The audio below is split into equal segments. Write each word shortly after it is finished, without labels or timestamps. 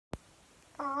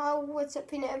What's up,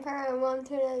 Peanut Empire, and welcome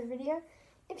to another video.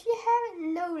 If you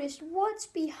haven't noticed what's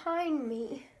behind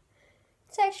me,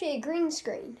 it's actually a green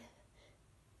screen.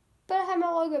 But I have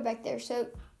my logo back there, so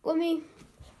let me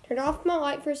turn off my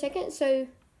light for a second.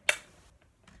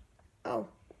 Oh.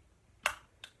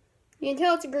 You can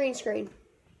tell it's a green screen.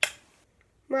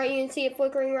 Right, you can see it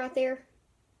flickering right there.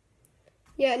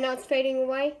 Yeah, now it's fading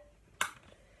away.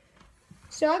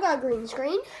 So I got a green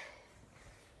screen.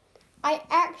 I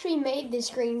actually made this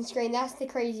green screen. That's the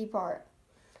crazy part.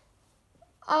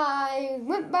 I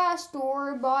went by a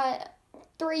store, bought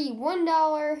 3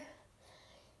 $1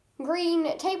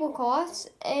 green tablecloths,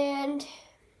 and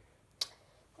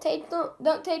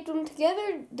duct taped them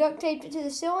together, duct taped it to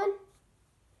the ceiling,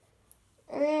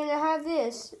 and I have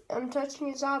this. I'm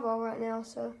touching his eyeball right now,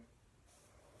 so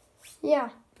yeah.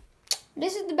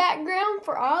 This is the background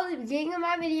for all the beginning of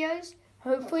my videos.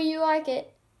 Hopefully you like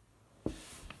it.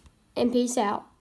 And peace out.